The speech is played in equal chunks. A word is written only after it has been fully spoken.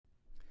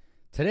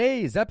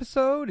Today's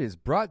episode is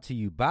brought to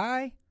you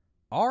by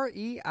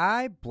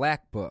REI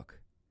Black Book.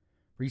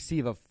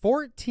 Receive a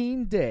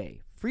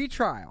 14-day free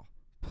trial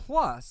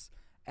plus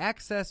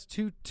access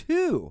to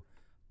 2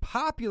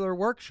 popular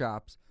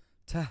workshops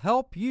to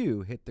help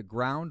you hit the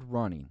ground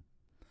running.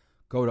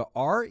 Go to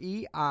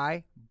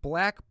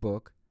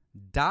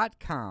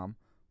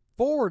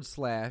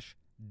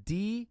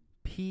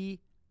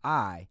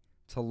reiblackbook.com/DPI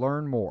to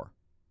learn more.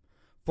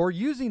 For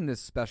using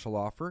this special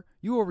offer,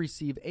 you will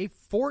receive a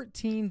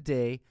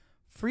 14-day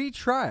free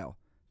trial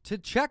to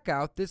check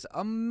out this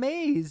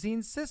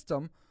amazing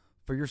system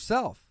for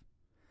yourself.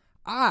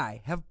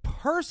 I have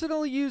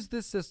personally used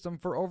this system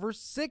for over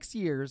 6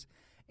 years,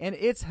 and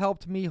it's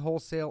helped me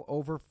wholesale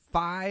over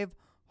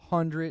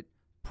 500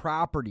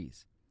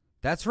 properties.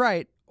 That's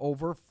right,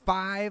 over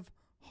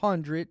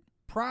 500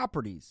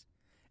 properties.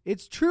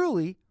 It's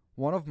truly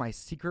one of my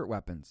secret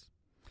weapons.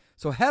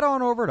 So head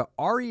on over to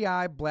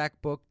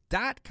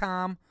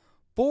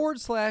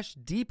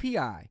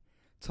reiblackbook.com/DPI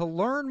to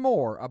learn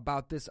more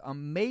about this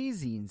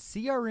amazing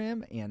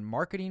CRM and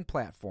marketing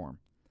platform.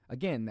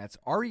 Again, that's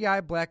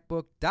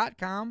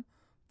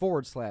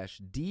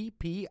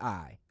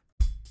reiblackbook.com/DPI.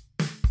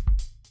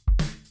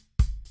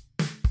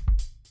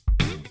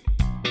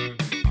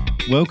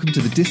 Welcome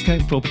to the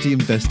Discount Property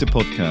Investor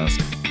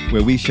Podcast,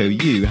 where we show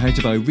you how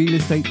to buy real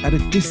estate at a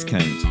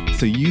discount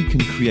so you can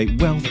create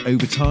wealth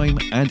over time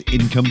and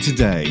income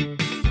today.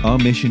 Our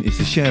mission is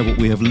to share what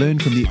we have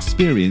learned from the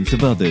experience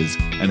of others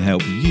and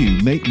help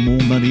you make more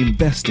money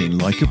investing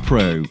like a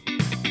pro.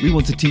 We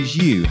want to teach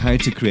you how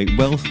to create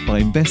wealth by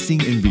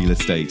investing in real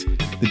estate,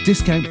 the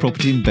Discount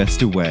Property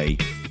Investor way.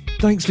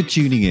 Thanks for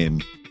tuning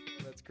in.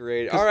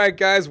 Great. All right,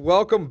 guys,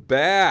 welcome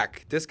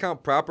back.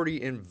 Discount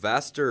Property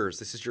Investors.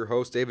 This is your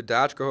host, David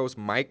Dodge, co-host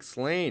Mike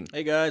Slane.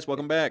 Hey, guys,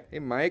 welcome back. Hey,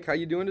 Mike, how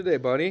you doing today,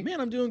 buddy?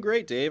 Man, I'm doing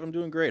great, Dave. I'm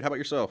doing great. How about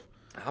yourself?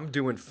 I'm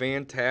doing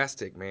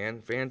fantastic,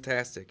 man.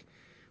 Fantastic.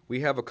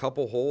 We have a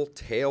couple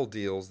wholetail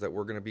deals that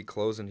we're going to be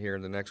closing here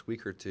in the next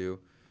week or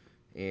two,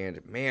 and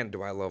man,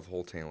 do I love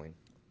wholetailing.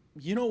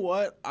 You know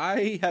what?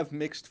 I have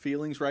mixed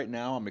feelings right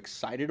now. I'm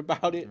excited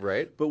about it.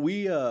 Right. But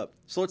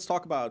so let's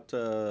talk about,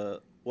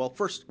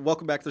 first,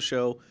 welcome back to the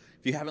show.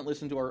 If you haven't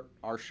listened to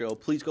our show,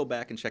 please go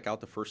back and check out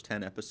the first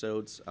 10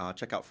 episodes.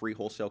 Check out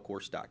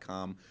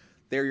freewholesalecourse.com.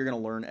 There you're going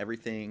to learn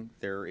everything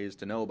there is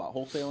to know about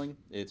wholesaling.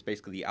 It's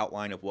basically the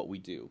outline of what we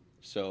do.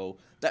 So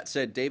that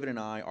said, David and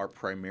I are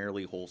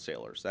primarily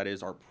wholesalers. That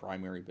is our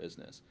primary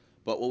business.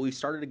 But what we've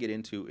started to get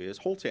into is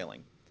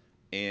wholetailing.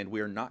 And we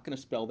are not going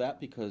to spell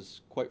that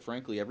because, quite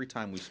frankly, every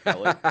time we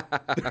spell it,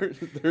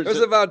 there's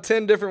about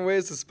 10 different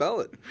ways to spell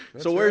it.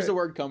 That's so where's the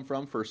word come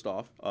from, first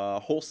off?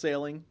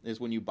 Wholesaling is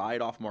when you buy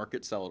it off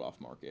market, sell it off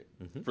market,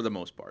 for the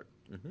most part.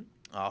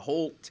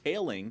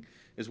 Wholetailing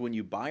is when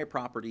you buy a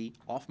property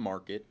off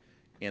market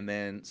and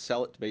then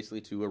sell it basically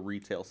to a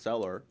retail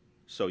seller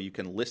so you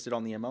can list it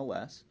on the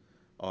MLS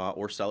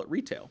or sell it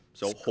retail.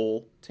 So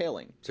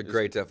wholetailing. It's a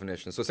great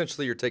definition. So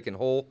essentially you're taking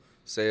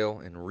wholesale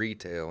and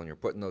retail and you're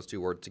putting those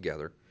two words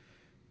together.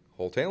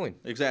 Wholetailing.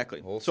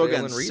 Exactly. Wholesale so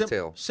again, and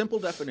retail. Simple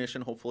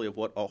definition, hopefully, of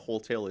what a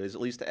wholetail is,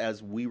 at least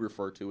as we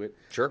refer to it.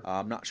 Sure.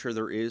 I'm not sure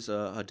there is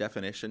a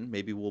definition.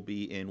 Maybe we'll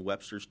be in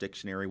Webster's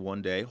dictionary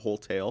one day.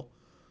 Wholetail.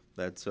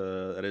 That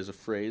is a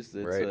phrase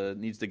that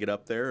needs to get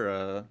up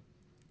there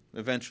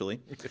eventually.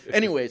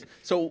 Anyways,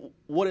 so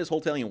what is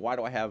wholetailing and why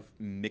do I have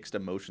mixed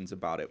emotions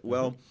about it?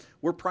 Well,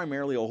 we're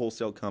primarily a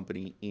wholesale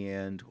company,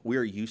 and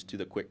we're used to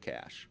the quick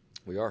cash.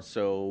 We are.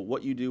 So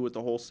what you do with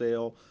the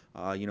wholesale,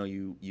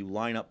 you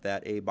line up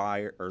that A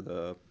buyer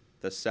or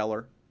the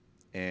seller,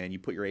 and you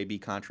put your AB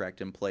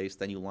contract in place.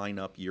 Then you line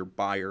up your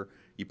buyer.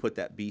 You put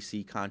that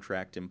BC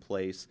contract in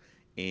place,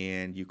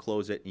 and you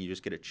close it, and you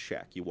just get a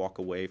check. You walk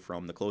away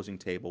from the closing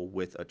table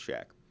with a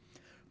check.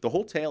 The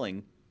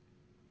wholetailing,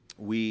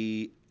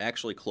 we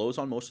actually close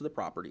on most of the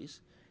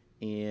properties,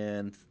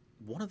 and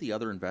one of the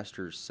other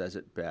investors says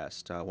it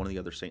best. One of the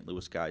other St.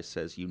 Louis guys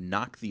says you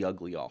knock the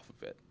ugly off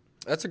of it.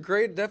 That's a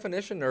great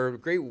definition or a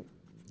great it's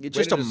way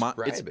just to describe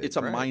describe it. It's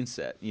a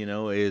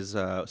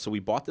mindset, so we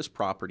bought this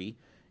property,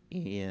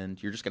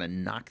 and you're just going to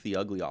knock the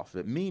ugly off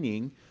of it,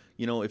 meaning,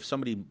 if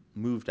somebody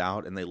moved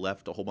out and they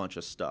left a whole bunch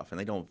of stuff and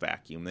they don't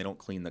vacuum, they don't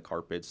clean the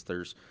carpets,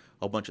 there's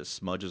a bunch of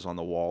smudges on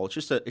the wall. It's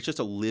just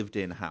a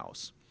lived-in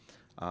house.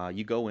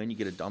 You go in, you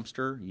get a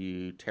dumpster,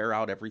 you tear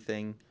out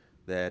everything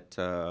that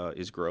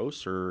is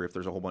gross, or if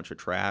there's a whole bunch of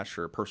trash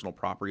or personal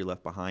property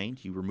left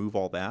behind, you remove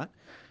all that,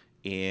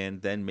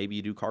 and then maybe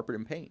you do carpet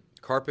and paint.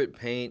 Carpet,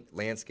 paint,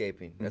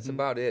 landscaping. That's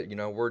about it.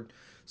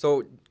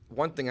 So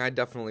one thing I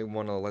definitely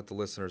want to let the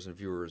listeners and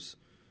viewers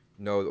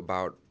know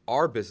about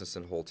our business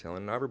in wholetailing,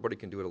 and everybody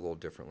can do it a little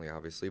differently,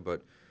 obviously,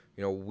 but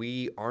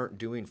we aren't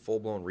doing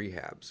full-blown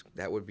rehabs.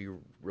 That would be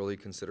really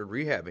considered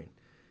rehabbing.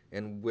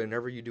 And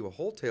whenever you do a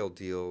wholesale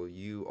deal,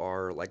 you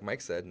are, like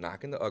Mike said,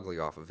 knocking the ugly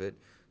off of it.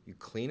 You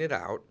clean it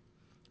out,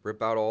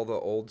 rip out all the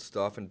old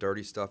stuff and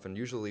dirty stuff. And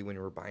usually when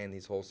we're buying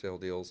these wholesale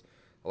deals,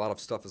 a lot of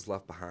stuff is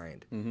left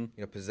behind. You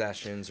know,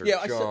 possessions or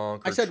Yeah,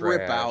 junk. I said or trash.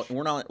 rip out, and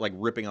we're not like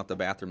ripping out the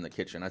bathroom, and the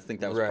kitchen. I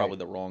think that was Right. probably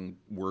the wrong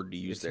word to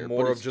use It's there.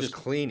 more but of just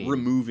cleaning,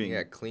 removing.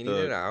 Yeah, cleaning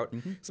it out.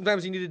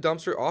 Sometimes you need a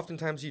dumpster.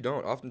 Oftentimes you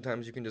don't.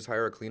 Oftentimes you can just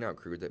hire a clean out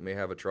crew that may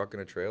have a truck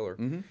and a trailer,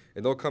 and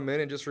they'll come in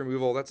and just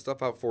remove all that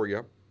stuff out for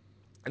you.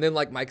 And then,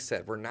 like Mike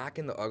said, we're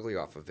knocking the ugly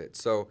off of it.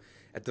 So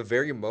at the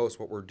very most,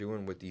 what we're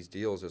doing with these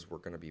deals is we're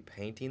going to be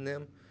painting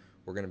them.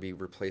 We're going to be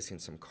replacing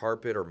some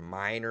carpet or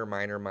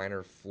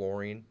minor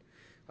flooring.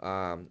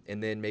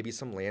 And then maybe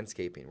some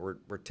landscaping.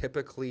 We're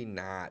typically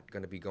not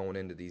going to be going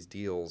into these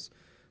deals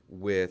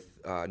with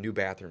new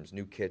bathrooms,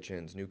 new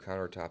kitchens, new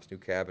countertops, new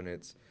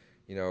cabinets.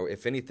 You know,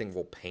 if anything,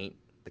 we'll paint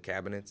the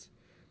cabinets.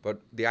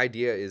 But the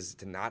idea is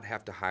to not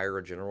have to hire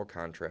a general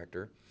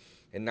contractor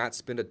and not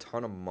spend a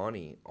ton of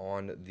money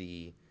on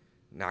the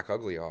knock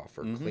ugly off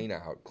or clean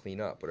out, clean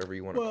up, whatever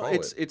you want to call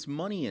it. It's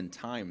money and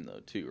time,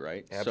 though, too,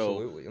 right?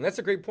 Absolutely. And that's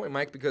a great point,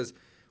 Mike, because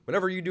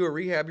whenever you do a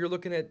rehab, you're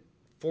looking at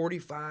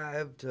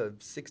 45 to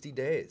 60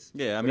 days.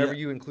 Yeah, I mean, whenever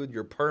you include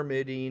your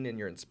permitting and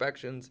your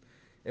inspections.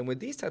 And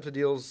with these types of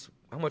deals,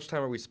 how much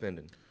time are we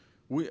spending?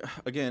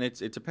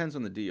 It depends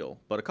on the deal,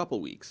 but a couple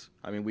weeks.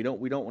 I mean, we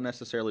don't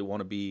necessarily want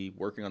to be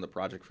working on the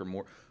project for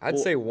more. I'd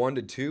say 1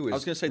 to 2 is I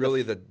was gonna say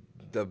really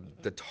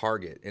the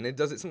target, and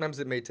sometimes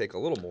it may take a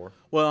little more.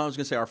 Well, I was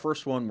going to say our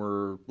first one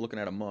we're looking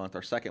at a month.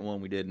 Our second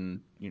one we did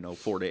in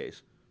 4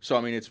 days. So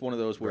I mean, it's one of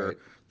those where Right.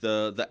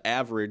 the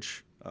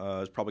average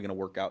is probably going to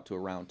work out to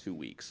around 2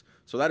 weeks.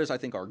 So that is, I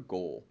think, our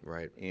goal.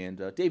 Right. And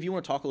Dave, you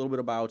want to talk a little bit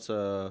about?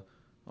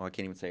 I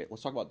can't even say it.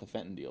 Let's talk about the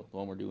Fenton deal, the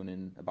one we're doing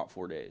in about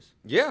 4 days.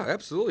 Yeah,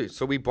 absolutely.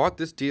 So we bought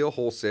this deal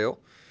wholesale,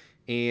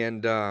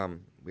 and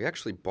we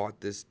actually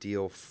bought this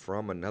deal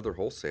from another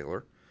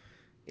wholesaler,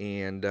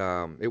 and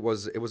it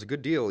was a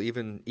good deal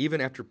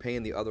even after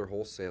paying the other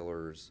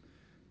wholesalers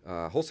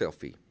wholesale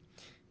fee.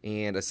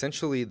 And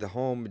essentially, the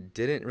home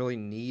didn't really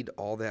need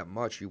all that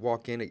much. You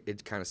walk in,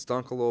 it kind of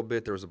stunk a little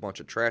bit. There was a bunch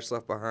of trash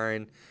left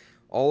behind.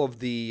 All of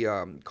the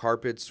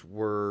carpets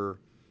were,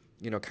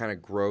 kind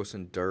of gross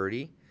and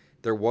dirty.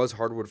 There was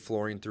hardwood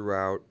flooring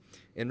throughout.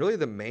 And really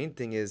the main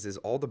thing is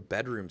all the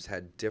bedrooms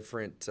had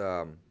different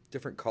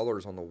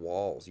colors on the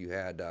walls. You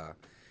had a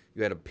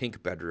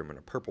pink bedroom and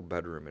a purple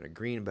bedroom and a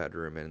green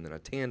bedroom and then a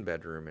tan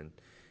bedroom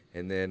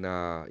and then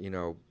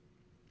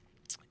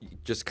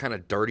just kind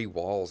of dirty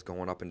walls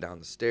going up and down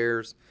the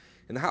stairs.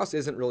 And the house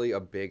isn't really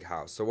a big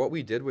house. So what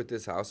we did with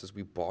this house is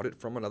we bought it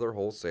from another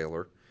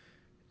wholesaler,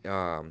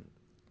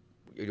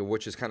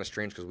 which is kind of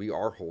strange because we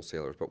are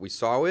wholesalers. But we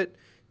saw it.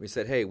 We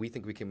said, hey, we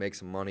think we can make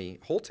some money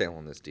wholesale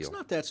on this deal. It's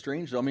not that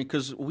strange, though. I mean,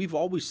 because we've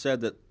always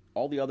said that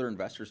all the other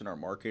investors in our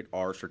market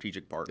are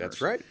strategic partners.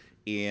 That's right.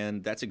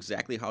 And that's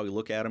exactly how we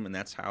look at them, and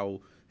that's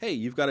how, hey,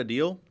 you've got a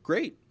deal?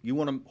 Great. You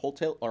want to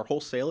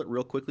wholesale it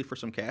real quickly for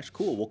some cash?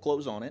 Cool. We'll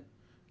close on it,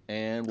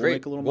 and we'll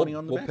make a little money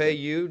on the back We'll pay end.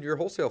 you your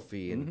wholesale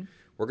fee, and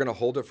we're going to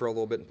hold it for a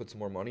little bit and put some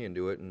more money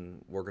into it,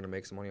 and we're going to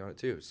make some money on it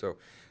too. So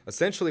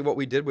essentially what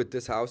we did with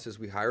this house is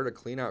we hired a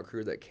clean-out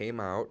crew that came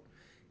out,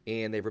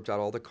 and they ripped out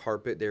all the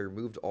carpet. They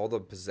removed all the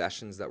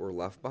possessions that were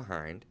left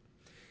behind.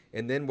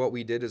 And then what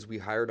we did is we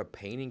hired a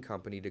painting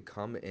company to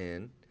come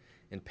in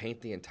and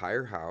paint the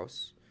entire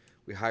house.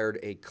 We hired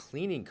a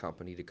cleaning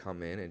company to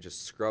come in and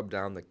just scrub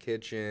down the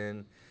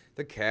kitchen,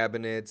 the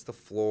cabinets, the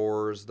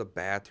floors, the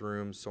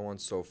bathrooms, so on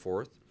and so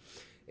forth.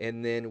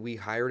 And then we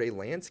hired a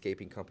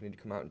landscaping company to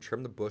come out and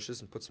trim the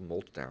bushes and put some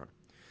mulch down.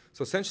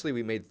 So essentially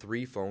we made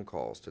 3 phone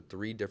calls to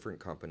 3 different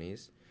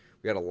companies.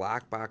 We had a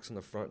lockbox on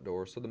the front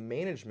door. So the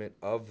management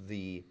of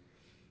the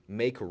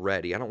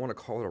make-ready, I don't want to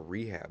call it a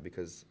rehab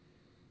because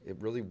it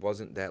really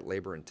wasn't that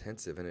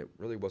labor-intensive and it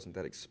really wasn't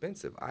that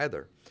expensive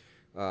either.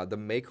 The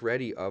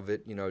make-ready of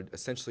it,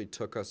 essentially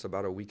took us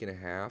about a week and a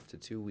half to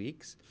 2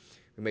 weeks.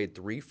 We made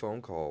 3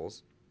 phone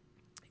calls,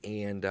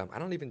 and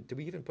did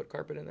we even put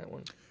carpet in that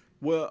one?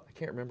 Well, I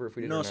can't remember if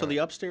we did or no. not. So the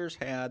upstairs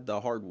had the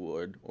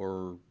hardwood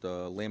or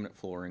the laminate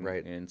flooring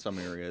Right. in some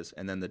areas,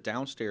 and then the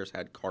downstairs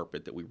had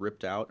carpet that we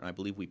ripped out, and I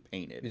believe we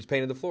painted. You just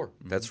painted the floor.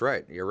 That's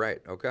right. You're right.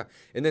 Okay.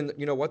 And then,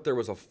 you know what? There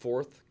was a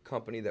 4th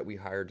company that we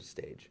hired to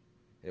stage.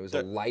 It was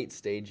a light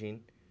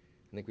staging.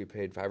 I think we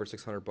paid $500 or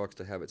 $600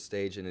 to have it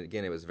staged, and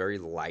again, it was very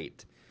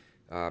light.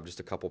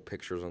 Just a couple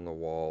pictures on the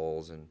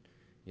walls, and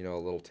a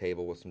little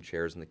table with some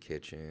chairs in the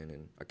kitchen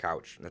and a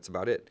couch. And that's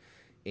about it.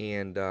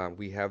 And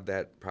we have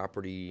that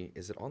property.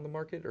 Is it on the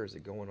market, or is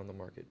it going on the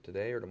market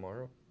today or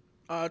tomorrow?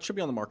 It should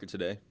be on the market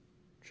today.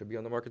 Should be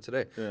on the market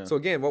today. Yeah. So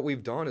again, what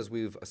we've done is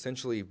we've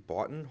essentially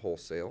bought in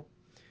wholesale,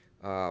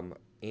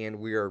 and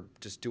we are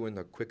just doing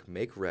the quick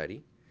make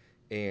ready.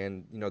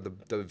 And the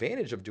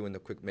advantage of doing the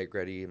quick make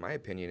ready, in my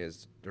opinion,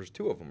 is there's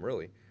 2 of them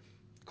really: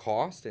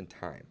 cost and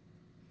time.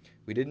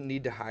 We didn't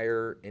need to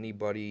hire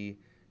anybody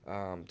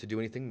to do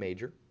anything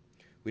major.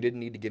 We didn't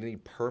need to get any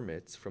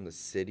permits from the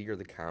city or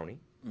the county.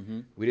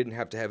 We didn't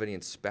have to have any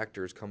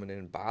inspectors coming in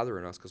and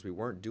bothering us because we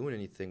weren't doing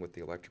anything with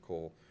the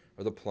electrical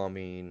or the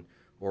plumbing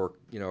or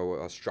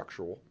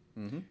structural.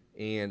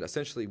 And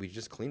essentially, we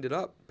just cleaned it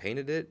up,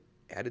 painted it,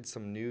 added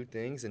some new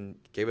things, and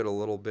gave it a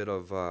little bit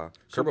of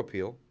curb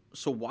appeal.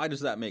 So why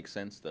does that make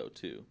sense though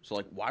too? So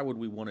like, why would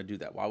we want to do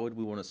that? Why would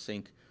we want to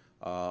sink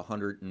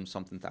 $100 and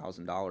something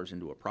thousand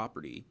into a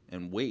property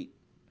and wait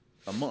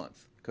a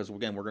month? Because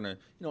again, we're gonna,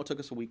 it took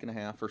us a week and a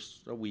half or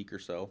a week or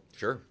so,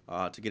 Sure,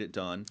 to get it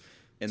done.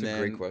 And it's then a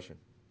great question.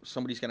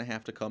 somebody's going to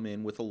have to come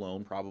in with a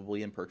loan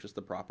probably and purchase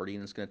the property,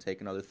 and it's going to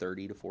take another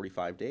 30 to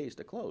 45 days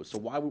to close. So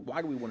why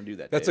do we want to do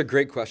that? That's Dave? a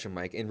great question,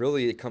 Mike. And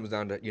really, it comes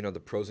down to the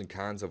pros and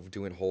cons of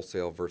doing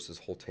wholesale versus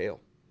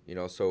wholetail.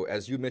 So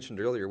as you mentioned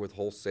earlier, with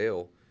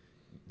wholesale,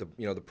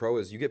 the pro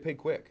is you get paid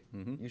quick.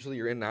 Mm-hmm. Usually,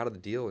 you're in and out of the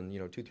deal in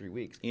 2-3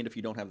 weeks. And if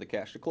you don't have the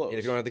cash to close. And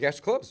if you don't have the cash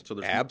to close,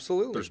 so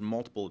absolutely, there's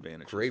multiple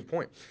advantages. Great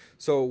point.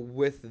 So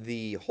with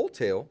the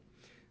wholetail,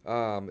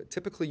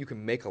 typically you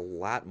can make a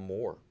lot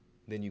more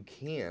than you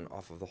can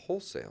off of the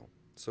wholesale.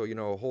 So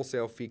a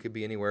wholesale fee could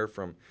be anywhere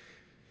from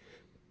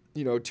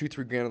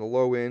 2-3 grand on the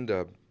low end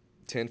to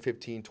 10,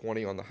 15,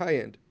 20 on the high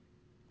end.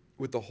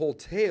 With the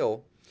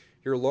wholetail,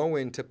 your low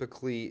end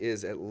typically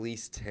is at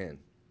least 10,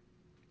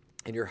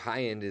 and your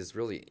high end is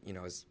really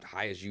as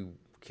high as you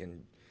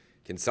can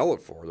sell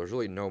it for. There's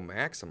really no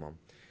maximum.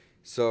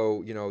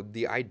 So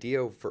the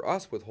idea for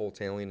us with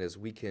wholetailing is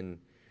we can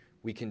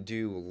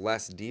do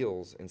less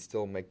deals and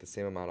still make the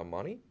same amount of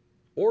money,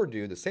 or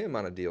do the same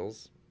amount of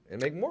deals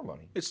and make more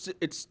money.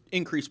 It's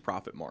increased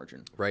profit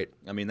margin. Right.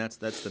 I mean, that's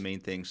the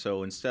main thing.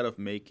 So instead of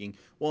making,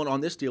 and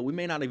on this deal, we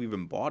may not have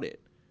even bought it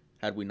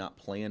had we not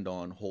planned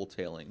on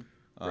wholetailing.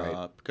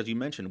 Right. Because you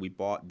mentioned we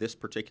bought this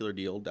particular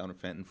deal down in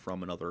Fenton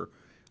from another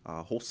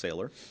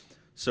wholesaler.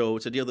 So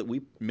it's a deal that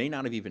we may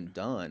not have even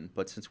done,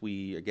 but since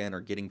we, again, are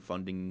getting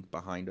funding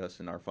behind us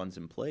and our funds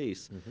in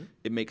place,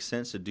 it makes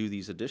sense to do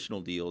these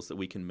additional deals that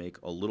we can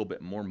make a little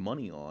bit more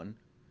money on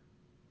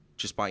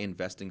just by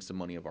investing some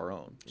money of our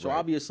own. So Right.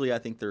 obviously, I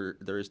think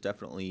there is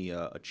definitely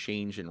a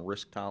change in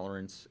risk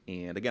tolerance.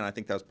 And again, I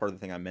think that was part of the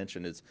thing I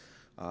mentioned is,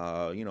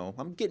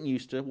 I'm getting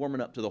used to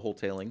warming up to the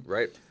wholetailing.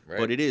 Right.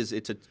 But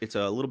it's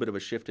a little bit of a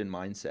shift in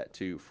mindset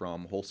too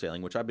from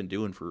wholesaling, which I've been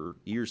doing for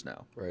years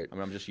now. Right. I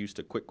mean, I'm just used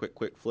to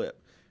quick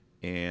flip,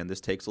 and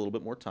this takes a little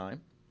bit more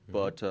time.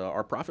 But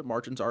our profit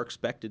margins are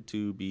expected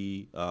to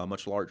be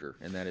much larger,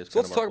 and that is. So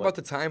let's talk about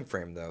the time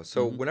frame, though.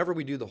 So whenever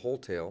we do the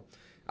wholetail,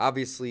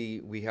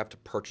 obviously we have to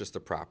purchase the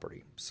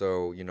property.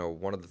 So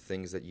one of the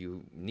things that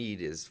you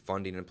need is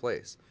funding in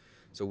place.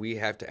 So we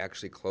have to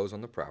actually close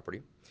on the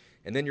property.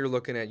 And then you're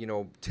looking at,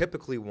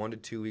 typically 1 to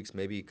 2 weeks,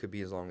 maybe it could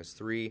be as long as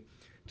 3,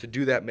 to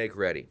do that make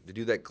ready, to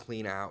do that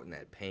clean out and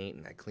that paint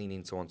and that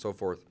cleaning, so on and so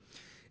forth.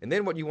 And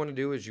then what you want to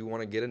do is you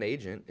want to get an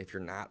agent, if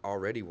you're not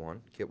already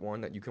one, get one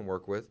that you can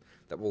work with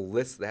that will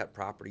list that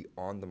property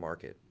on the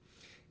market.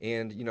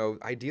 And,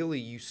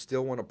 ideally you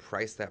still want to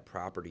price that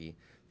property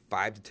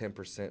 5 to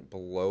 10%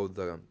 below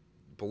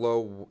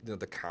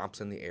the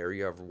comps in the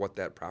area of what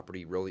that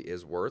property really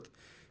is worth,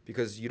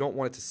 because you don't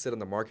want it to sit on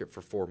the market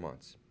for 4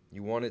 months.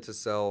 You want it to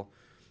sell,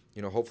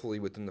 hopefully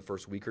within the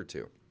first week or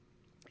two.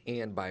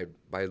 And by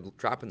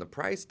dropping the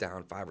price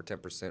down 5 or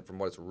 10% from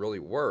what it's really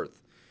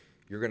worth,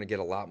 you're going to get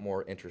a lot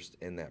more interest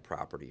in that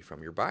property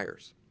from your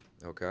buyers.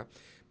 Okay?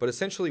 But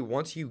essentially,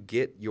 once you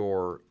get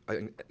you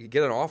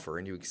get an offer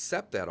and you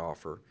accept that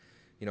offer,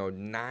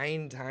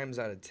 9 times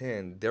out of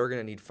 10, they're going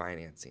to need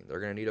financing.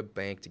 They're going to need a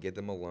bank to get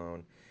them a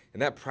loan.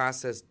 And that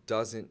process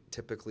doesn't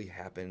typically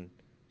happen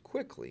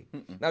quickly.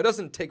 Now, it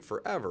doesn't take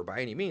forever by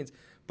any means,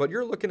 but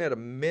you're looking at a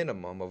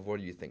minimum of, what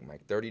do you think,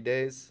 Mike, 30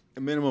 days? A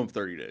minimum of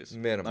 30 days.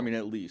 Minimum. I mean,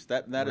 at least.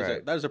 That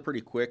Right. is a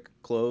pretty quick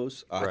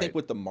close. I Right. think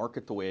with the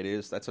market the way it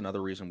is, that's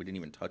another reason we didn't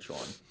even touch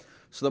on.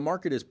 So the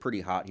market is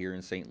pretty hot here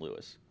in St.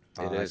 Louis.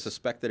 It I is.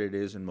 suspect that it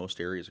is in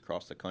most areas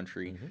across the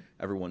country.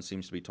 Everyone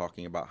seems to be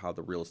talking about how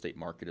the real estate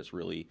market is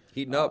really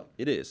Heating up.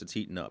 It is. It's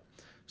heating up.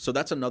 So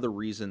that's another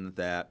reason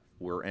that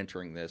we're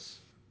entering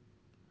this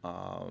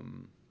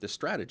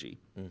strategy.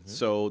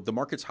 So the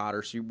market's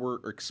hotter, so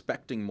we're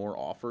expecting more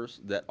offers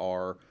that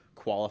are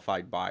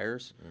qualified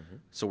buyers.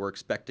 So we're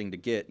expecting to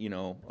get,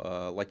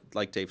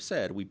 like Dave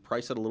said, we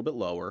price it a little bit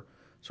lower.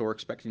 So we're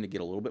expecting to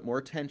get a little bit more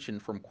attention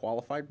from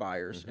qualified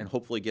buyers and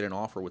hopefully get an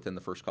offer within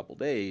the first couple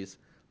days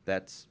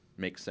that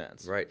makes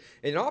sense. Right.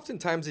 And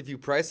oftentimes if you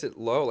price it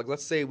low, like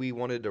let's say we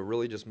wanted to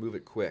really just move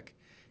it quick,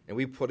 and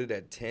we put it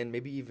at 10,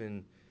 maybe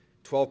even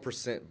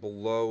 12%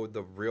 below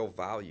the real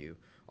value,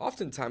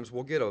 oftentimes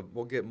we'll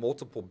get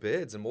multiple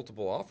bids and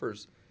multiple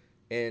offers,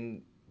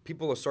 and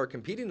people will start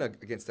competing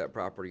against that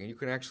property, and you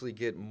can actually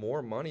get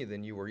more money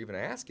than you were even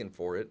asking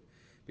for it,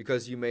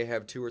 because you may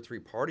have 2 or 3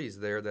 parties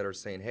there that are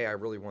saying, hey, I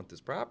really want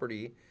this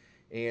property,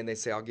 and they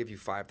say, I'll give you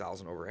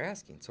 $5,000 over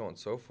asking, so on and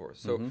so forth.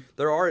 So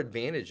there are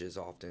advantages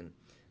often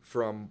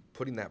from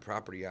putting that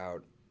property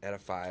out at a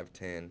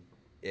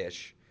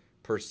 5-10-ish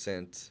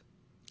 %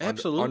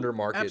 Absolutely. under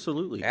market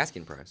Absolutely.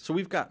 asking price. So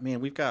we've got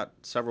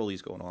several of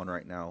these going on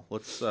right now.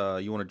 Let's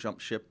you want to jump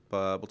ship?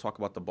 We'll talk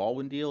about the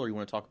Baldwin deal, or you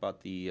want to talk about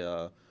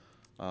the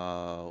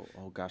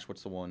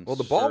what's the one? Well,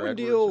 the Sir Baldwin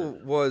Edwards, deal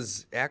or-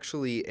 was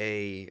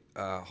actually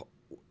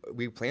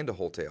we planned a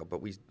wholetail,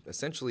 but we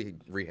essentially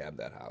rehabbed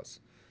that house.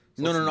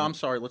 So No. I'm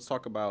sorry. Let's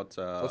talk about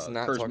let's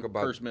not talk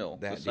about Kerr's Mill.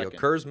 that the deal. second.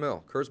 Kerr's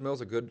Mill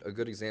is a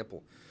good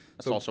example.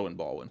 That's also in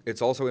Baldwin.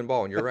 It's also in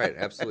Baldwin. You're right.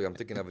 Absolutely. I'm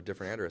thinking of a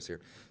different address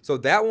here. So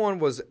that one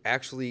was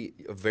actually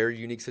a very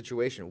unique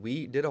situation.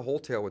 We did a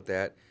wholetail with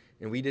that,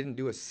 and we didn't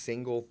do a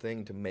single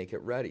thing to make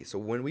it ready. So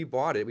when we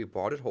bought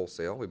it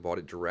wholesale. We bought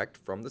it direct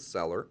from the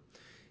seller,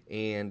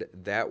 and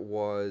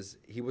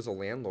he was a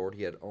landlord.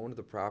 He had owned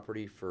the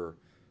property for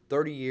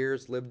 30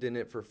 years, lived in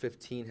it for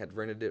 15, had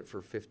rented it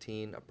for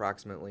 15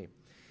 approximately.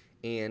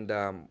 And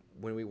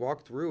when we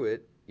walked through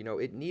it,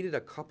 it needed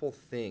a couple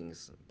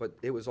things, but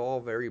it was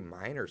all very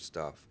minor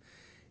stuff.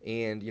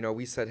 And,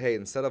 we said, hey,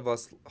 instead of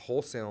us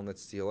wholesaling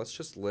this deal, let's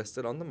just list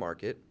it on the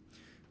market,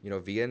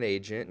 via an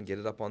agent and get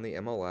it up on the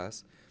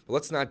MLS. But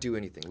let's not do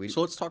anything.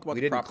 So let's talk about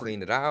the property. We didn't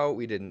clean it out.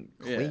 We didn't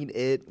clean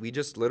it. We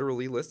just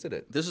literally listed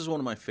it. This is one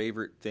of my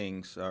favorite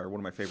things, or one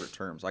of my favorite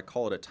terms. I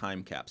call it a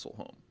time capsule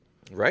home.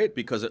 Right.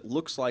 Because it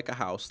looks like a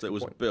house that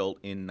was built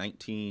in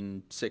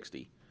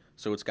 1960.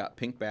 So it's got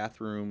pink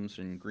bathrooms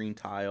and green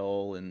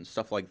tile and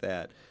stuff like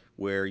that,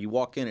 where you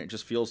walk in, it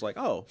just feels like,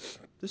 oh,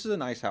 this is a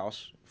nice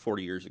house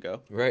 40 years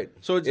ago. Right.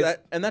 So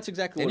that's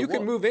exactly what and it you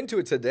can move into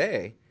it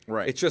today.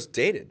 Right. It's just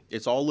dated.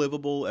 It's all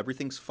livable.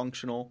 Everything's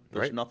functional.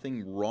 There's Right.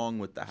 nothing wrong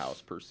with the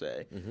house per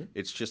se. Mm-hmm.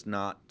 It's just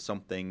not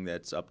something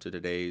that's up to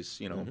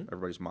today's,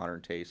 everybody's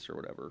modern tastes or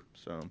whatever.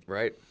 So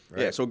Right.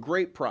 yeah, so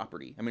great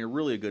property. I mean,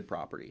 really a good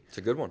property. It's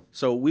a good one.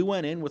 So we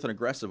went in with an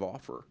aggressive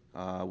offer.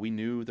 We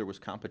knew there was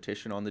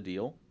competition on the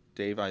deal.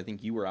 Dave, I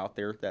think you were out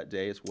there that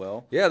day as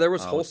well. Yeah, there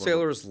was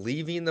wholesalers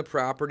leaving the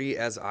property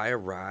as I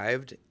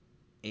arrived,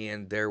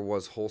 and there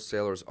was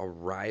wholesalers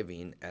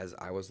arriving as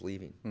I was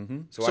leaving. Mm-hmm.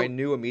 So I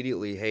knew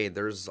immediately, hey,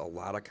 there's a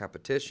lot of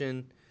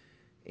competition,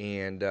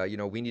 and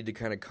we need to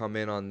kind of come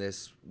in on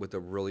this with a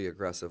really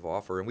aggressive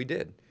offer, and we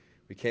did.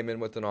 We came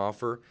in with an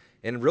offer,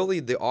 and really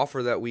the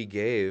offer that we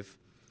gave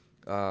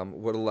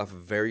would have left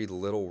very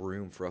little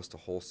room for us to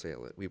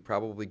wholesale it. We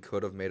probably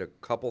could have made a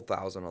couple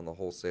thousand on the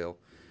wholesale,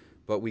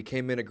 but we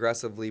came in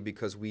aggressively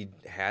because we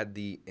had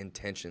the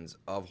intentions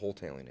of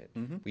wholetailing it.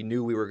 Mm-hmm. We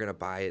knew we were going to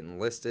buy it and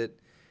list it,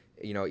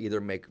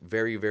 either make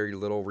very, very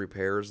little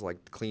repairs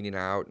like cleaning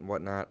out and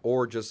whatnot,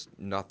 or just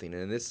nothing.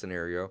 And in this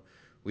scenario,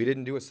 we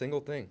didn't do a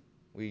single thing.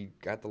 We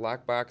got the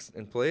lockbox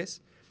in place,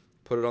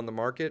 put it on the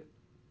market,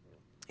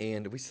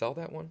 and did we sell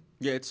that one?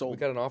 Yeah, it's sold. We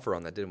got an offer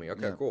on that, didn't we?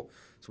 Okay, Yeah. cool.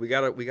 So we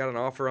got an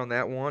offer on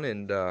that one,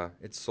 and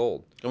it's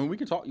sold. I mean, we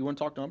can talk. You want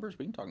to talk numbers?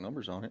 We can talk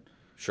numbers on it.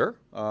 Sure.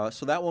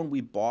 So that one we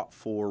bought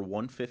for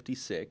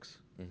 $156,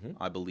 Mm-hmm.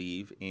 I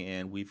believe,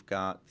 and we've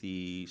got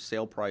the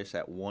sale price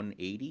at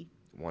 $180.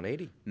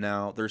 180.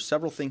 Now, there's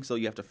several things though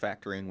you have to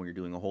factor in when you're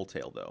doing a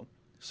wholesale though.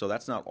 So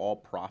that's not all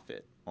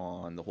profit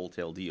on the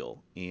wholesale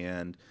deal,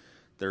 and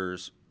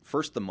there's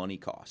first the money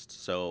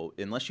cost. So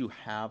unless you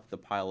have the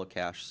pile of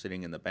cash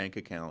sitting in the bank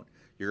account,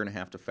 you're going to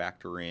have to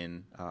factor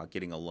in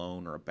getting a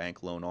loan or a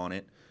bank loan on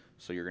it.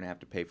 So you're going to have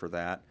to pay for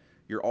that.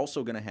 You're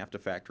also going to have to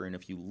factor in,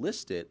 if you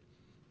list it,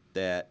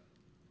 that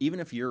even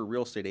if you're a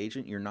real estate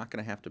agent, you're not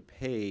going to have to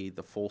pay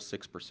the full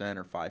 6%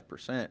 or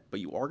 5%, but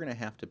you are going to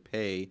have to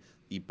pay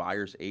the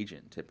buyer's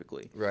agent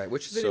typically. Right,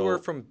 which is anywhere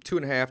from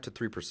 2.5% to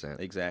 3%.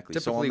 Exactly. Typically,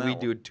 So on we that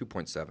do one-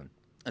 2.7.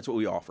 That's what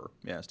we offer.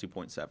 Yeah, it's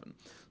 2.7.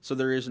 So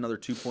there is another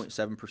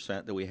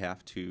 2.7% that we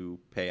have to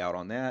pay out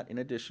on that, in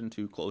addition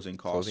to closing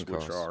costs,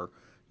 which are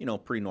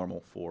pretty normal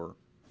for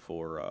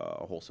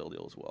a wholesale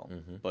deal as well.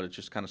 Mm-hmm. But it's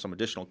just kind of some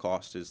additional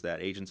cost is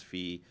that agent's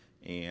fee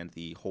and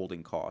the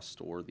holding cost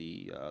or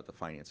the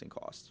financing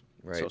cost.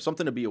 Right. So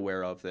something to be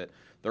aware of, that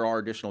there are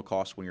additional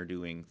costs when you're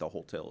doing the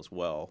wholesale as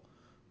well,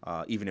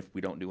 even if we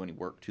don't do any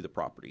work to the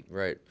property.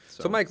 Right.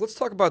 So, Mike, let's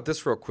talk about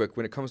this real quick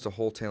when it comes to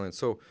wholetailing.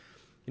 So,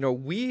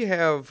 we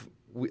have,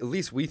 at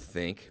least we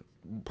think,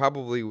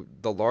 probably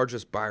the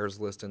largest buyers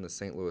list in the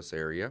St. Louis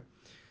area.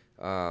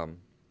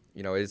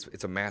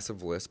 It's a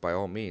massive list by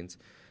all means.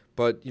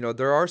 But,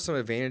 there are some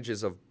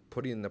advantages of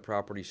putting the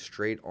property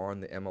straight on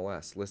the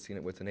MLS, listing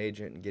it with an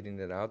agent and getting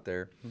it out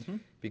there. Mm-hmm.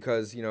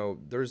 Because,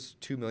 there's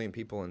 2 million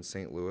people in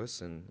St.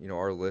 Louis, and,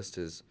 our list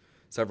is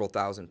several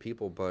thousand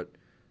people. But,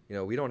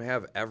 we don't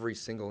have every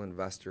single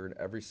investor and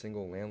every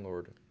single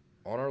landlord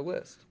on our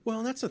list. Well,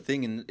 and that's the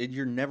thing, and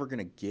you're never going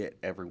to get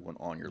everyone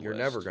on your list. You're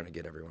never going to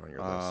get everyone on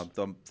your list.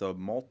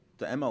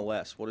 The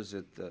MLS, what is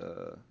it?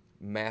 The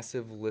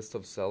Massive list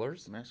of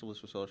sellers. massive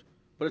list of sellers.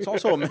 But it's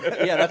also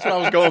yeah, that's what I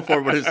was going for,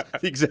 but it's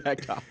the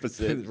exact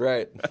opposite.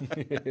 Right.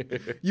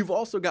 You've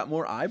also got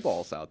more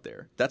eyeballs out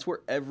there. That's where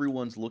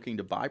everyone's looking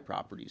to buy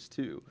properties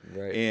too.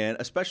 Right. And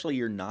especially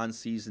your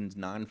non-seasoned,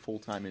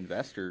 non-full-time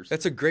investors.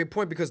 That's a great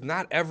point, because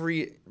not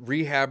every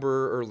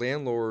rehabber or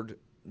landlord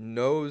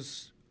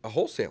knows a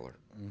wholesaler.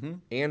 Mm-hmm.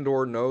 And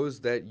or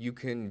knows that you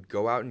can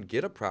go out and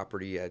get a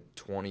property at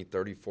 20,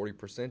 30,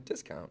 40%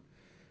 discount.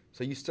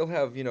 So you still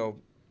have,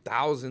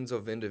 thousands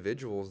of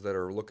individuals that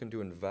are looking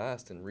to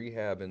invest in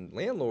rehab and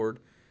landlord,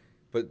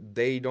 but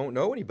they don't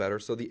know any better.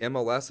 So the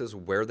MLS is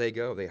where they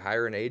go. They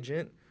hire an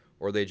agent,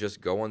 or they just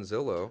go on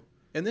Zillow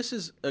And this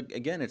is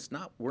again, it's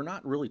not. We're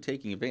not really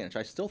taking advantage.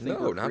 I still think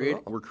No, not at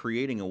all. we're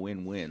creating a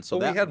win-win. So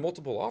Well, we had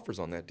multiple offers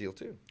on that deal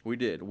too. we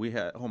did. We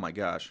had. Oh my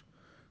gosh,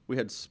 we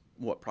had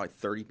probably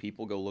 30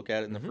 people go look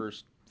at it in the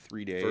first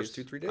 3 days. First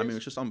 2-3 days. I mean,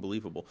 it's just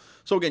unbelievable.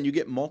 So again, you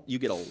get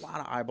a lot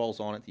of eyeballs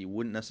on it that you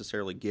wouldn't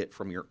necessarily get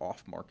from your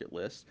off-market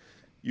list.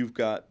 You've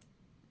got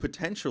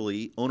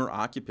potentially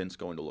owner-occupants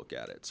going to look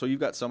at it. So you've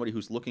got somebody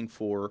who's looking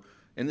for,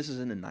 and this is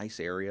in a nice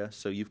area,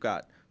 so you've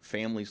got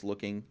families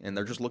looking, and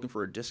they're just looking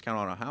for a discount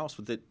on a house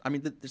with it. I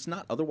mean, it's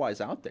not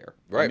other's out there.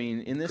 Right. I mean,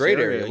 in this great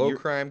area, low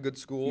crime, good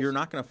schools. you're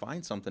not going to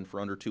find something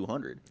for under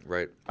 200.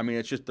 Right. I mean,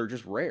 they're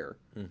just rare.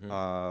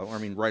 Or I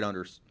mean, right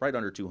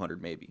under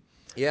 200 maybe.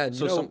 Yeah. And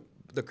So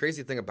the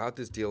crazy thing about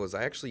this deal is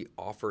I actually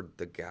offered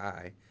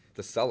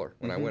the seller,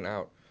 when I went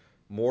out,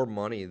 more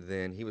money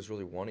than he was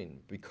really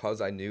wanting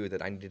because I knew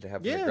that I needed to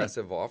have an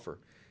aggressive offer.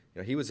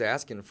 He was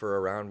asking for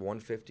around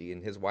 150,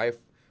 and his wife,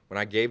 when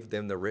I gave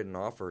them the written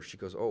offer, she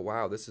goes, "Oh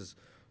wow, this is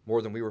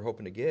more than we were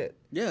hoping to get."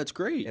 Yeah, it's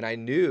great. And I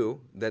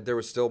knew that there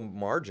was still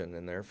margin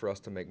in there for us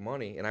to make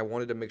money, and I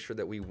wanted to make sure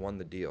that we won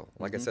the deal.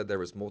 Like I said, there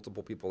was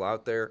multiple people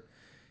out there,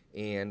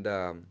 and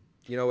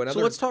another. So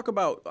let's talk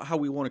about how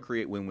we want to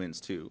create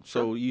win-wins too.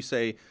 Sure. So you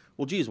say,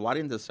 well, geez, why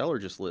didn't the seller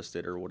just list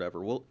it or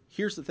whatever? Well,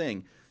 here's the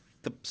thing.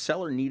 The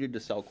seller needed to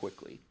sell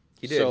quickly.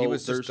 He did. So He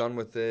was just done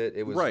with it.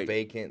 It was Right.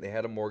 vacant. They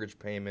had a mortgage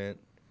payment.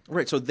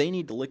 Right, so they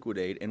need to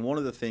liquidate. And one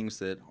of the things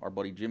that our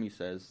buddy Jimmy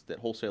says that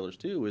wholesalers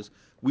do is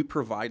we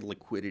provide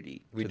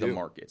liquidity to the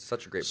market.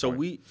 Such a great So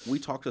point. we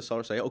talk to the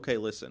seller, say, okay,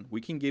 listen,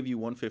 we can give you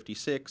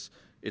 156.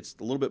 It's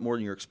a little bit more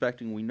than you're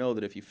expecting. We know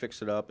that if you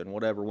fix it up and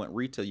whatever went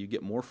retail, you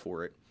get more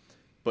for it.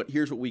 But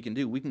here's what we can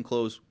do. We can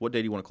close. What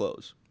day do you want to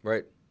close?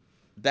 Right.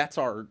 That's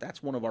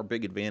one of our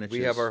big advantages.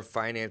 We have our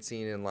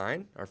financing in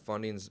line. Our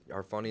funding's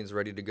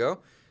ready to go.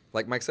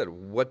 Like Mike said,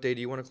 what day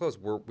do you want to close?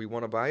 We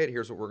want to buy it.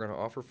 Here's what we're going to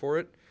offer for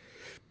it.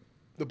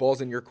 The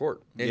ball's in your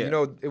court. And,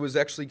 it was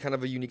actually kind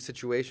of a unique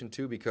situation,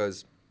 too,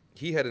 because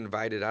he had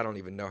invited, I don't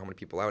even know how many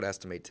people, I would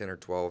estimate 10 or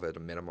 12 at a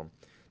minimum,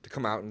 to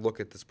come out and look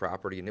at this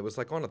property. And it was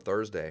like on a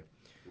Thursday.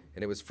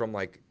 And it was from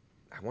I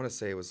want to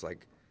say it was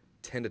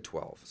 10 to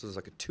 12. So it was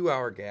like a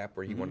 2-hour gap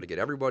where he wanted to get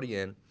everybody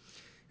in.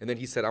 And then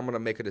he said, I'm going to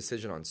make a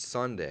decision on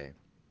Sunday.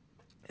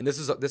 And this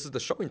is the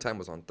showing time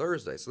was on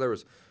Thursday. So there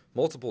was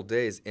multiple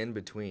days in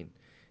between.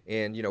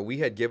 And, we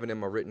had given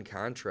him a written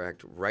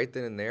contract right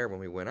then and there when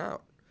we went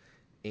out.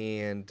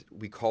 And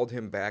we called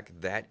him back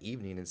that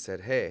evening and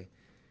said, hey,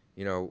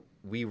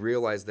 we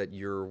realize that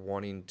you're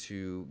wanting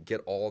to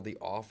get all the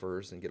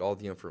offers and get all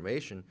the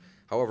information.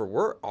 However,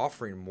 we're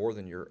offering more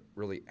than you're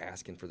really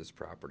asking for this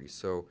property.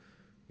 So,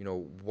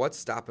 what's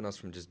stopping us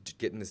from just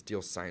getting this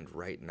deal signed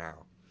right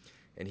now?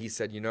 And he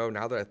said,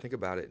 now that I think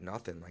about it,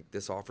 nothing.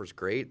 This offer's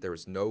great. There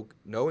was no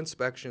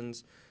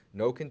inspections,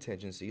 no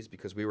contingencies,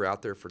 because we were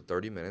out there for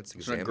 30 minutes.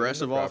 It's an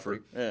aggressive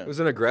offer. Yeah. It was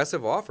an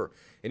aggressive offer.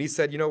 And he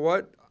said, you know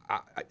what?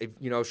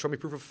 Show me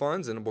proof of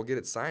funds and we'll get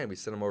it signed. We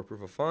sent him over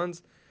proof of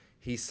funds.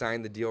 He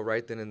signed the deal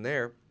right then and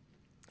there.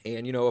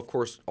 And, of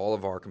course, all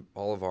of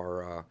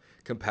our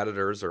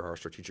competitors or our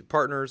strategic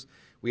partners,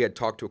 we had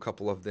talked to a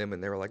couple of them,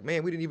 and they were like,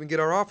 man, we didn't even get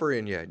our offer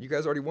in yet. You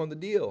guys already won the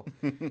deal.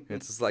 And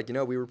it's just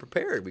we were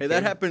prepared.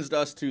 That happens to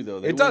us, too, though.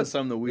 They it win does.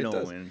 some that we it don't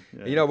does. win.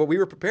 Yeah. But we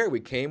were prepared.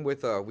 We came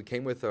with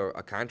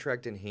a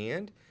contract in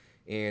hand,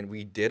 and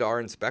we did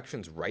our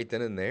inspections right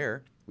then and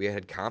there. We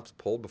had comps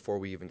pulled before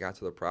we even got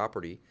to the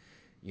property,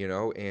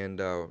 and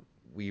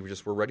we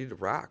were ready to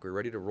rock. We were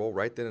ready to roll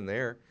right then and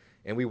there.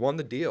 And we won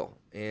the deal,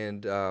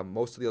 and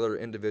most of the other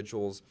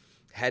individuals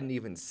hadn't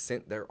even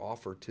sent their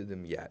offer to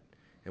them yet,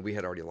 and we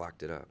had already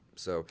locked it up.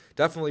 So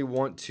definitely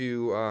want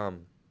to,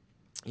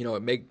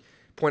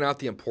 point out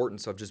the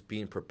importance of just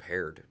being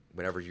prepared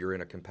whenever you're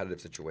in a competitive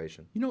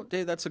situation.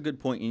 Dave, that's a good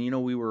point.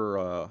 And we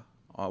were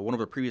one of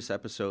the previous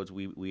episodes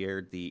we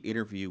aired the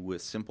interview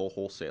with Simple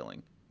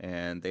Wholesaling,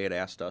 and they had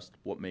asked us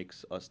what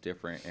makes us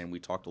different, and we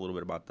talked a little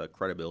bit about the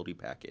credibility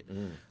packet.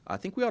 I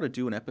think we ought to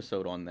do an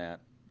episode on that.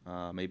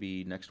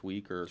 Maybe next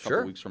week or a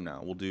couple weeks from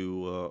now. We'll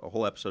do a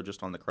whole episode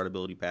just on the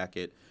credibility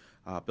packet,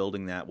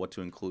 building that, what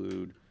to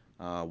include,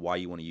 why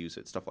you want to use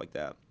it, stuff like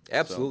that.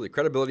 Absolutely.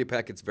 Credibility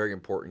packet's very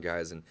important,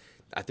 guys. And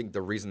I think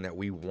the reason that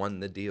we won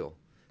the deal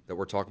that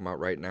we're talking about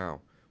right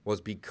now was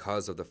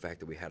because of the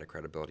fact that we had a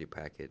credibility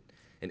packet.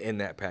 And in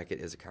that packet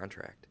is a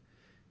contract.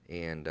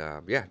 And,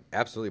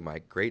 absolutely,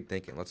 Mike. Great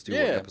thinking. Let's do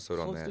an episode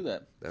on that. Let's do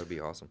that. That would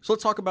be awesome. So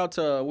let's talk about,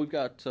 we've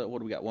got, what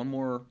do we got? One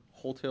more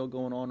wholesale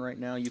going on right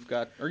now. We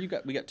got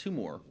two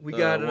more. We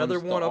got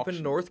another one up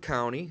in North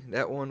County.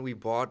 That one we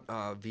bought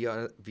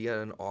via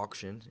an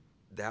auction.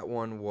 That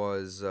one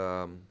was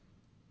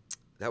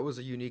that was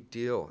a unique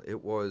deal.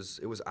 It was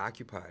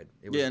occupied.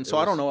 I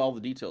don't know all the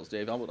details,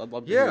 Dave. I'd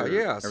love to hear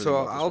everything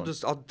So about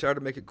this one. I'll try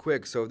to make it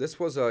quick. So this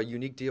was a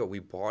unique deal. We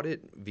bought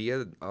it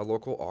via a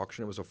local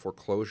auction. It was a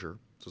foreclosure.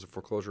 So it was a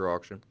foreclosure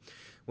auction.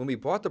 When we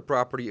bought the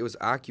property, it was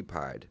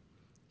occupied.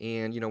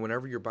 And,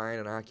 whenever you're buying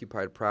an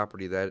occupied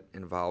property, that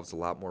involves a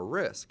lot more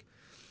risk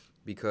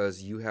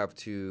because you have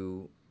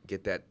to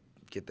get that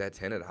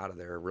tenant out of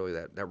there, really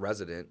that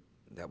resident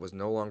that was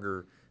no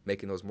longer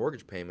making those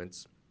mortgage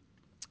payments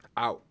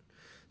out.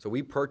 So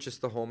we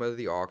purchased the home at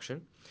the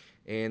auction,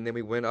 and then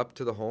we went up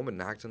to the home and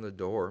knocked on the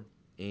door,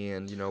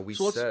 and we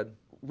said,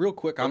 real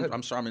quick,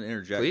 I'm sorry, I'm going to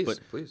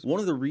interject, please. One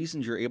of the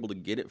reasons you're able to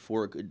get it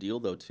for a good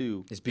deal, though,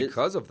 too, is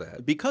because of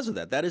that. Because of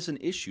that. That is an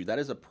issue. That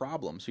is a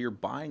problem. So you're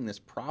buying this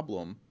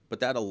problem, but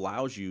that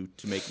allows you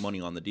to make money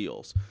on the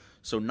deals.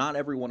 So not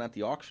everyone at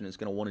the auction is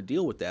going to want to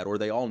deal with that, or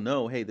they all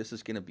know, hey, this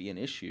is going to be an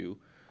issue,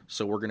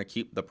 so we're going to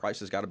keep the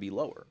prices got to be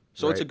lower.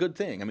 So It's a good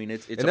thing. I mean,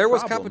 it's and a there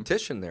problem. was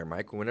competition there,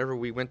 Mike. Whenever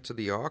we went to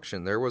the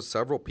auction, there was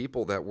several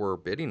people that were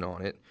bidding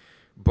on it,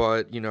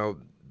 but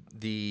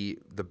the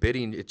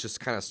bidding, it just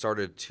kind of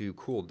started to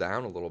cool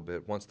down a little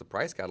bit once the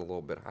price got a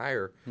little bit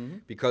higher,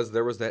 because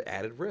there was that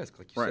added risk,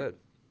 like you said.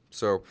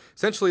 So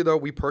essentially, though,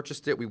 we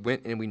purchased it. We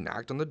went and we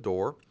knocked on the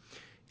door,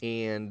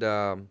 and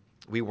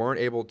we weren't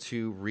able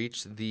to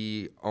reach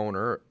the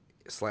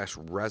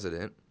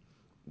owner/resident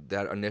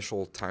that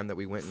initial time that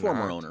we went and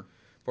Former knocked.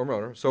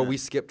 owner. So we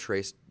skip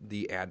traced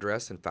the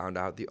address and found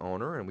out the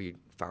owner, and we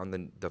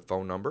found the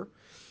phone number,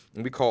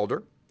 and we called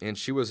her, and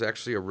she was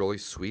actually a really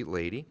sweet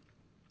lady.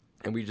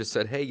 And we just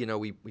said, hey,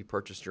 we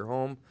purchased your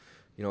home,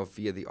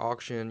 via the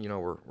auction.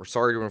 We're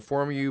sorry to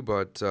inform you,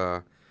 but,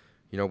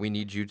 we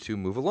need you to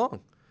move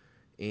along.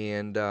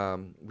 And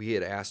we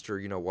had asked her,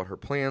 what her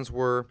plans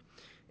were.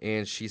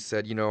 And she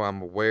said,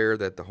 I'm aware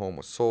that the home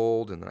was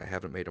sold and that I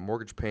haven't made a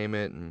mortgage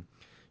payment. And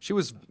she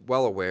was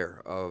well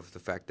aware of the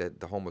fact that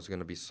the home was going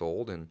to be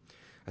sold. And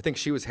I think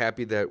she was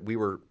happy that we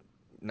were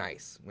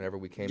nice whenever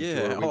we came to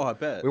her. I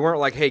bet. We weren't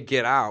like, hey,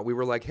 get out. We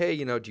were like, hey,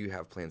 do you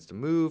have plans to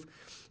move?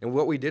 And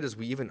what we did is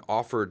we even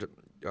offered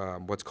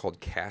what's called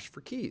cash for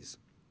keys.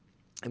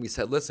 And we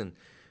said, listen,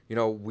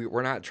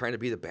 we're not trying to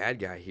be the bad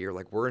guy here.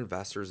 Like, we're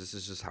investors. This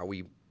is just how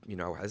we,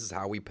 this is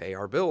how we pay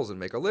our bills and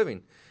make a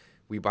living.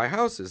 We buy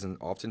houses, and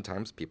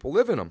oftentimes people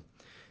live in them.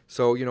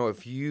 So,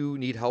 if you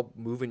need help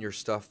moving your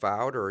stuff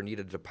out or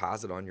need a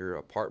deposit on your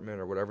apartment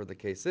or whatever the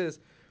case is,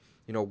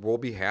 we'll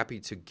be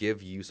happy to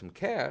give you some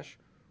cash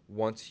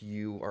once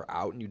you are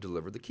out and you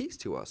deliver the keys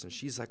to us. And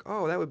she's like,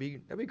 oh, that'd be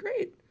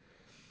great.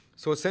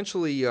 So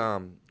essentially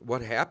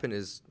what happened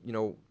is,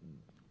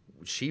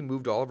 she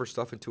moved all of her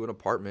stuff into an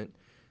apartment.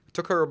 It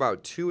took her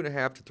about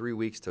 2.5 to 3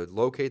 weeks to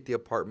locate the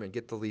apartment,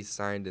 get the lease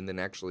signed, and then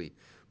actually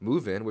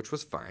move in, which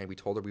was fine. We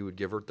told her we would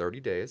give her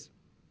 30 days.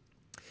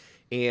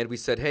 And we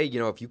said, hey,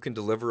 if you can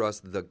deliver us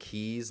the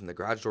keys and the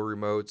garage door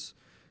remotes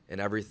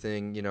and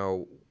everything,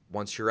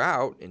 once you're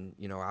out and,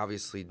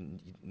 obviously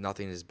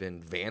nothing has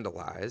been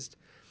vandalized,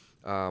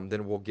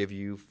 then we'll give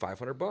you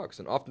 $500.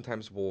 And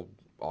oftentimes we'll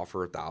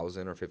offer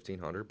 $1,000 or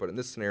 $1,500. But in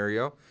this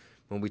scenario,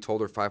 when we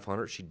told her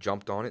 $500, she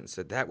jumped on it and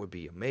said, that would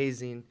be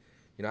amazing.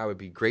 I would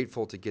be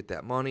grateful to get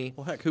that money.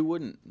 Well, heck, who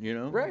wouldn't,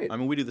 Right. I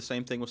mean, we do the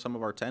same thing with some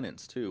of our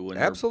tenants, too, when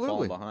Absolutely.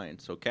 they're falling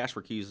behind. So cash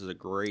for keys is a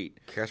great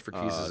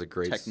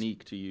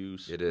technique to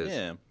use. It is.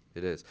 Yeah.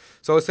 It is.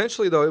 So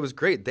essentially, though, it was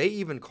great. They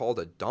even called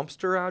a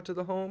dumpster out to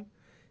the home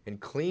and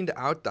cleaned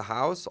out the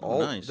house.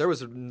 Nice. There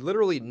was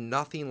literally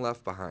nothing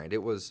left behind.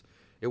 It was.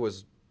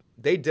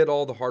 They did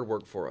all the hard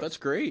work for us. That's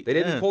great. They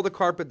didn't pull the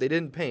carpet. They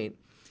didn't paint,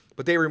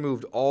 but they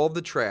removed all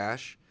the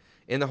trash.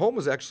 And the home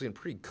was actually in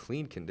pretty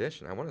clean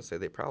condition. I want to say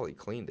they probably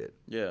cleaned it.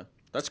 Yeah.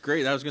 That's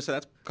great. I was going to say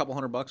that's a couple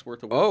 $100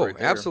 worth of work right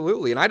there.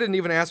 Absolutely. And I didn't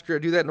even ask her to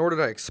do that, nor did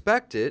I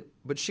expect it.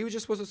 But she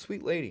just was a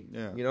sweet lady.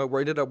 Yeah.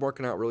 We ended up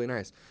working out really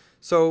nice.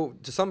 So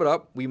to sum it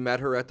up, we met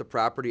her at the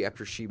property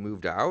after she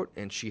moved out,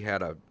 and she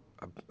had a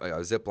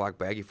Ziploc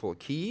baggie full of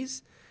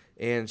keys,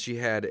 and she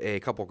had a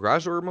couple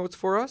garage door remotes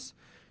for us,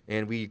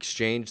 and we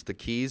exchanged the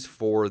keys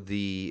for for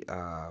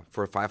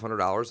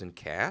 $500 in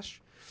cash.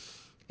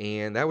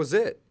 And that was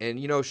it.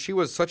 And, she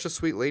was such a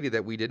sweet lady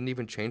that we didn't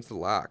even change the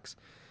locks.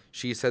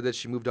 She said that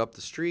she moved up the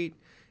street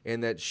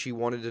and that she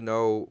wanted to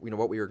know,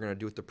 what we were going to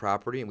do with the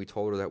property. And we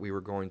told her that we were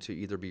going to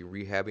either be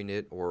rehabbing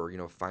it or,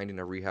 finding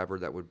a rehabber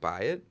that would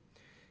buy it.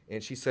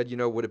 And she said,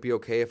 would it be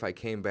okay if I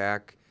came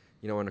back,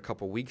 in a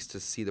couple weeks to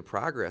see the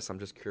progress? I'm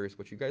just curious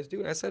what you guys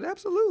do. And I said,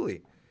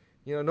 absolutely.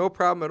 No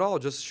problem at all.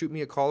 Just shoot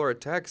me a call or a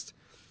text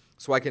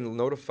so I can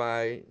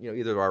notify,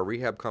 either our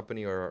rehab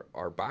company or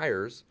our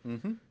buyers,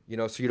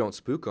 so you don't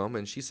spook them.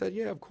 And she said,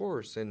 yeah, of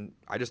course. And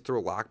I just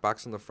threw a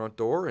lockbox on the front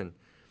door, and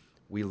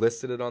we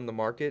listed it on the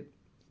market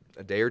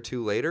a day or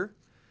two later.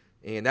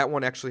 And that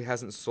one actually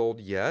hasn't sold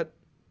yet,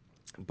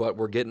 but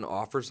we're getting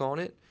offers on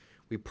it.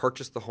 We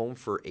purchased the home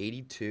for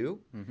 $82.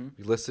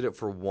 We listed it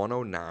for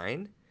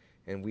 $109,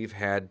 and we've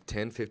had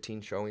 10,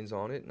 15 showings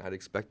on it. And I'd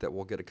expect that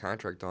we'll get a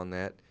contract on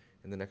that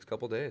in the next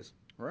couple days.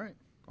 Right.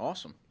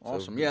 Awesome.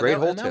 Yeah, great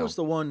wholesale. And that was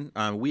the one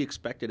we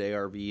expected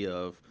ARV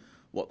of,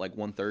 what, like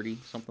 130,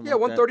 something like that?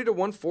 Yeah, 130 to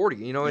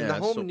 140. And the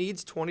home so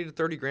needs 20 to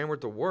 30 grand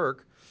worth of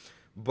work,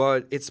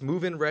 but it's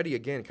move-in ready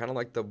again, kind of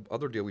like the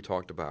other deal we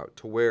talked about,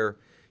 to where,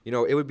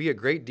 it would be a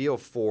great deal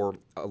for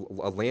a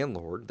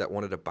landlord that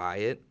wanted to buy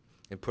it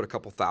and put a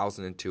couple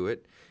thousand into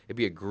it. It'd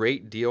be a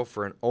great deal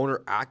for an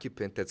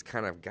owner-occupant that's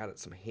kind of got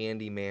some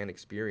handyman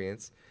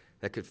experience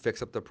that could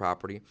fix up the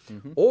property.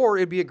 Or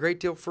it'd be a great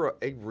deal for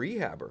a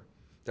rehabber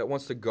that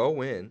wants to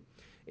go in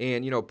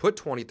and, you know, put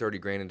 20, 30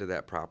 grand into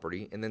that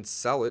property and then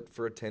sell it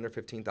for a $10,000 or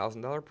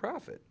 $15,000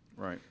 profit.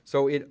 Right.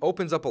 So it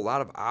opens up a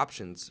lot of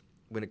options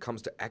when it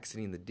comes to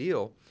exiting the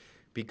deal,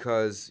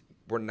 because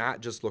we're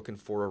not just looking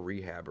for a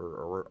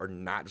rehabber or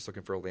not just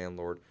looking for a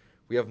landlord.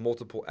 We have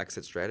multiple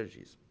exit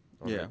strategies.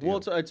 Yeah, well,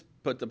 it's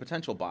but the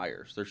potential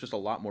buyers. There's just a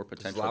lot more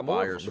potential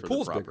buyers for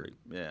the property.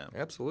 Bigger. Yeah,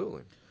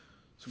 absolutely.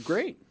 So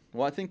great.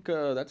 Well, I think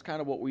that's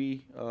kind of what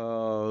we've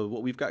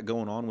got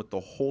going on with the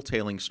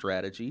wholetailing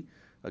strategy.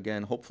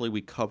 Again, hopefully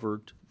we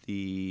covered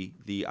the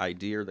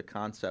idea or the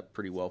concept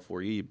pretty well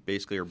for you. You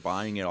basically are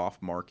buying it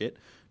off market,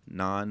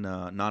 non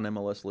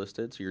MLS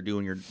listed. So you're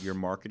doing your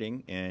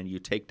marketing, and you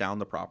take down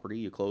the property,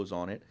 you close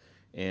on it,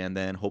 and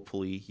then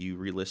hopefully you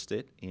relist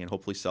it and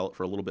hopefully sell it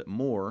for a little bit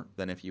more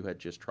than if you had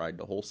just tried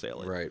to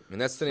wholesale it. Right,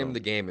 and that's the name of the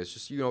game. It's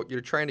just, you know,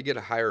 you're trying to get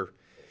a higher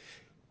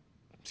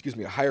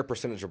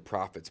percentage of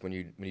profits when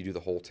you do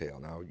the wholesale.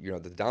 Now, you know,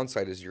 the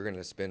downside is you're going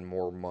to spend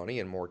more money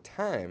and more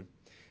time,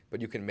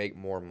 but you can make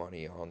more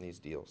money on these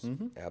deals.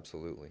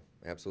 Absolutely.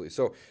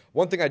 So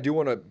one thing I do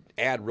want to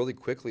add really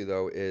quickly,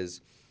 though, is,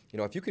 you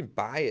know, if you can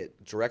buy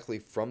it directly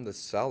from the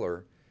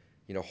seller,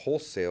 you know,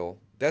 wholesale,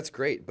 that's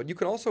great. But you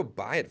can also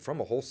buy it from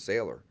a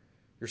wholesaler.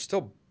 You're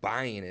still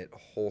buying it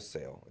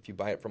wholesale. If you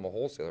buy it from a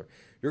wholesaler,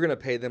 you're going to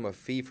pay them a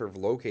fee for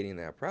locating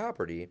that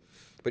property,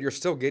 but you're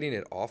still getting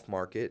it off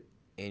market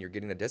and you're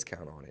getting a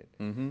discount on it.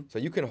 So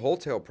you can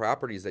wholesale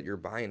properties that you're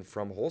buying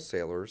from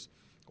wholesalers,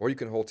 or you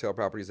can wholesale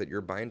properties that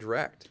you're buying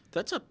direct.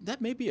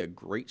 That may be a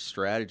great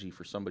strategy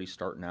for somebody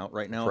starting out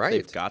right now. Right.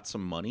 If they've got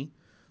some money.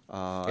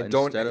 And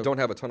don't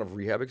have a ton of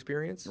rehab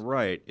experience.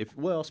 Right.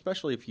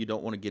 Especially if you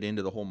don't want to get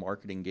into the whole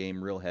marketing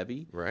game real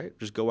heavy. Right.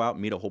 Just go out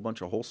and meet a whole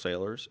bunch of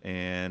wholesalers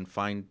and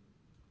find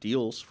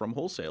deals from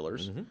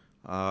wholesalers.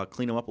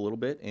 Clean them up a little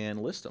bit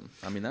and list them.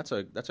 I mean, that's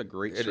a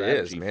great strategy.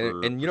 It is,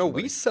 man. And you know,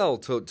 we sell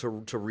to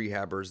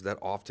rehabbers that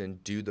often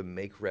do the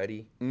make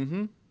ready.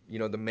 You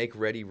know, the make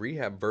ready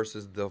rehab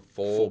versus the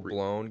full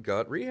blown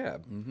gut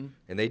rehab, and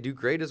they do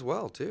great as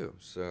well too.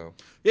 So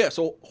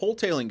so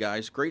wholetailing,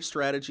 guys, great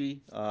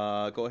strategy.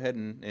 Go ahead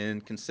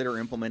and consider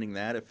implementing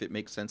that if it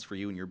makes sense for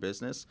you and your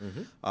business.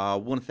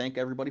 Want to thank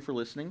everybody for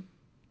listening,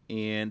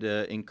 and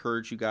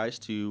encourage you guys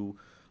to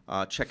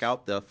check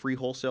out the free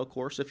wholesale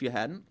course if you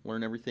hadn't.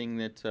 Learn everything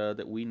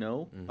that we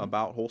know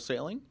about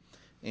wholesaling.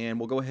 And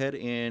we'll go ahead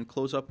and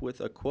close up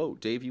with a quote.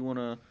 Dave, you want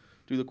to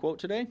do the quote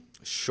today?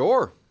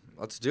 Sure.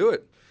 Let's do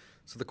it.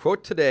 So the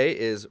quote today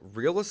is,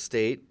 real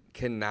estate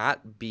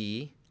cannot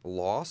be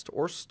lost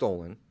or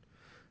stolen,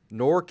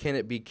 nor can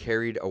it be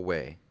carried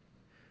away.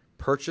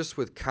 Purchased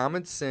with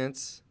common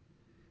sense,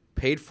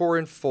 paid for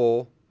in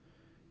full,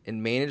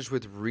 and managed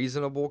with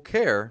reasonable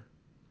care,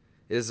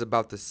 it is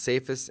about the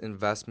safest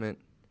investment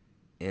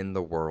in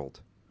the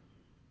world.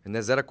 And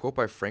is that a quote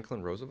by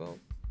Franklin Roosevelt?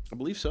 I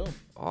believe so.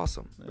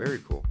 Awesome. Very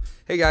cool.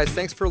 Hey, guys,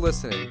 thanks for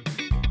listening.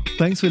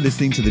 Thanks for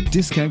listening to the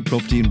Discount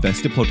Property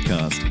Investor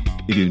Podcast.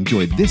 If you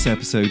enjoyed this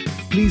episode,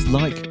 please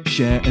like,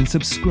 share, and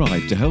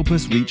subscribe to help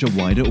us reach a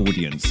wider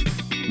audience.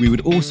 We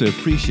would also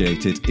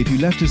appreciate it if you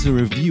left us a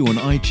review on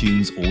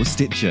iTunes or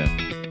Stitcher.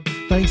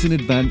 Thanks in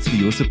advance for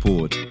your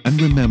support.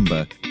 And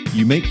remember,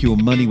 you make your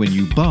money when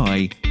you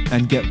buy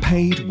and get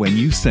paid when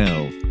you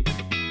sell.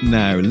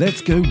 Now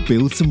let's go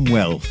build some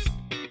wealth.